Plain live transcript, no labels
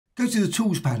Go to the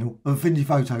Tools panel of Affinity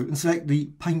Photo and select the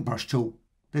Paintbrush tool.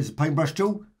 There's the Paintbrush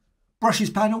tool.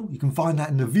 Brushes panel, you can find that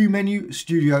in the View menu,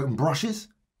 Studio and Brushes.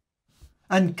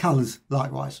 And Colours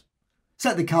likewise.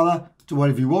 Set the colour to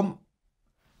whatever you want.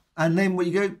 And then what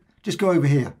you do, just go over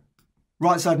here.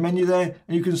 Right side menu there,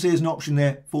 and you can see there's an option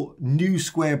there for New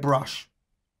Square Brush.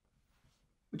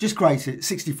 Just create it,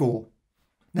 64.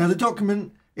 Now the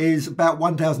document is about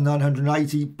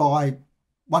 1980 by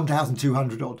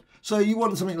 1200 odd. So you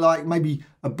want something like maybe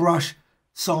a brush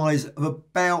size of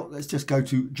about, let's just go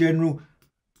to general,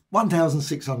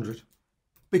 1600.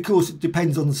 Because it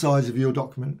depends on the size of your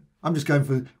document. I'm just going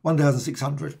for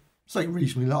 1600, something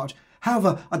reasonably large.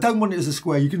 However, I don't want it as a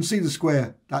square. You can see the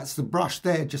square, that's the brush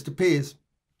there, just appears.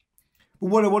 But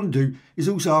what I want to do is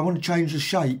also I want to change the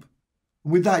shape.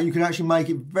 And with that, you can actually make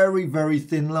it very, very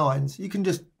thin lines. You can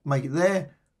just make it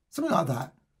there, something like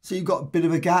that. So you've got a bit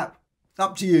of a gap.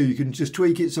 Up to you. You can just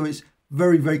tweak it so it's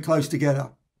very, very close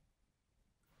together.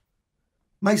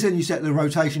 Make certain you set the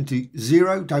rotation to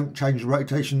 0. Don't change the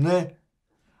rotation there.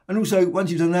 And also, once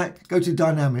you've done that, go to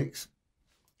Dynamics.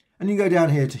 And you go down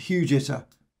here to Hue Jitter,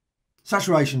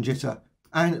 Saturation Jitter,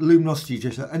 and Luminosity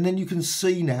Jitter. And then you can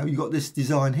see now you've got this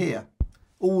design here.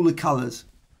 All the colours.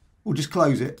 We'll just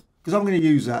close it because I'm going to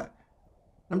use that.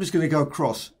 I'm just going to go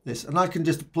across this and I can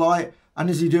just apply it. And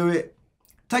as you do it,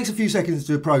 it takes a few seconds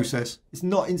to process. It's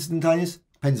not instantaneous.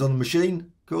 Depends on the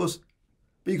machine, of course.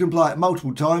 But you can apply it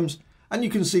multiple times and you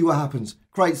can see what happens.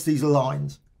 Creates these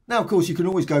lines. Now, of course, you can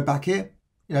always go back here.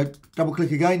 Double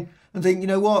click again and think, you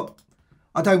know what?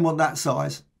 I don't want that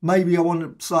size. Maybe I want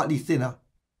it slightly thinner.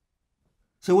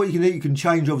 So what you can do, you can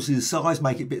change obviously the size,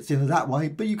 make it a bit thinner that way,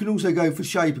 but you can also go for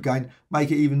shape again,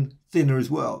 make it even thinner as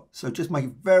well. So just make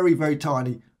it very, very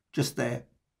tiny just there.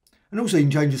 And also you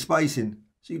can change the spacing.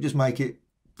 So you just make it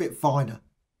a bit finer.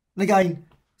 And again,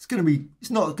 it's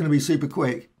not going to be super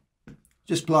quick.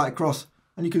 Just apply it across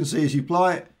and you can see as you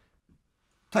apply it,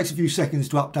 takes a few seconds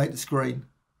to update the screen.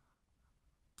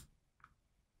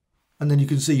 And then you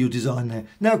can see your design there.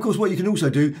 Now, of course, what you can also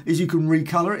do is you can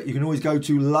recolor it. You can always go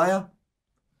to Layer,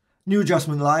 New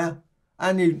Adjustment Layer,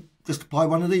 and you just apply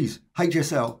one of these,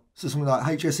 HSL. So something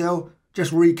like HSL,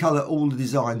 just recolor all the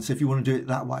designs. So if you want to do it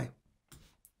that way.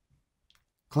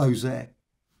 Close there.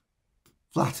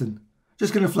 Flatten.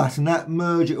 Just going to flatten that,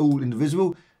 merge it all into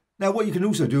visible. Now, what you can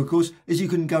also do, of course, is you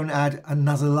can go and add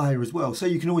another layer as well. So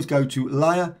you can always go to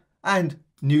Layer and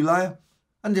New Layer,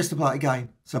 and just apply it again.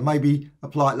 So maybe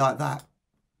apply it like that.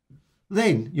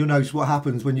 Then you'll notice what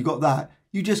happens when you've got that.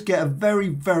 You just get a very,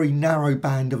 very narrow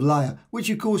band of layer, which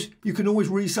of course you can always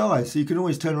resize. So you can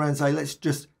always turn around and say, let's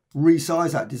just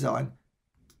resize that design.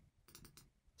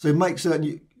 So make certain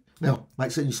you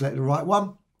select the right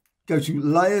one. Go to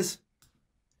Layers.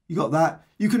 You got that.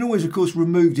 You can always, of course,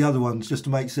 remove the other ones just to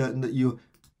make certain that you're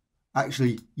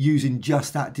actually using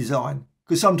just that design.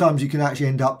 Because sometimes you can actually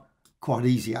end up quite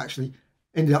easy,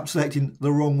 ended up selecting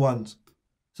the wrong ones.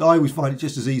 So I always find it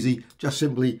just as easy, just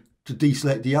simply to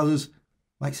deselect the others,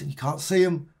 makes it you can't see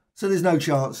them, so there's no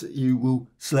chance that you will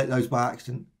select those by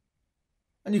accident.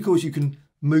 And of course you can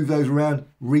move those around,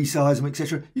 resize them,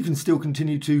 etc. You can still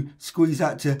continue to squeeze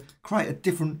that to create a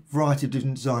different variety of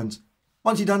different designs.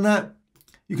 Once you've done that,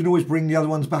 you can always bring the other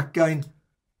ones back again,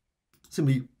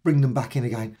 simply bring them back in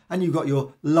again, and you've got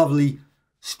your lovely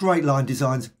straight line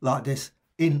designs like this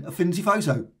in Affinity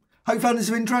Photo. Hope you found this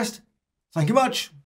of interest. Thank you much.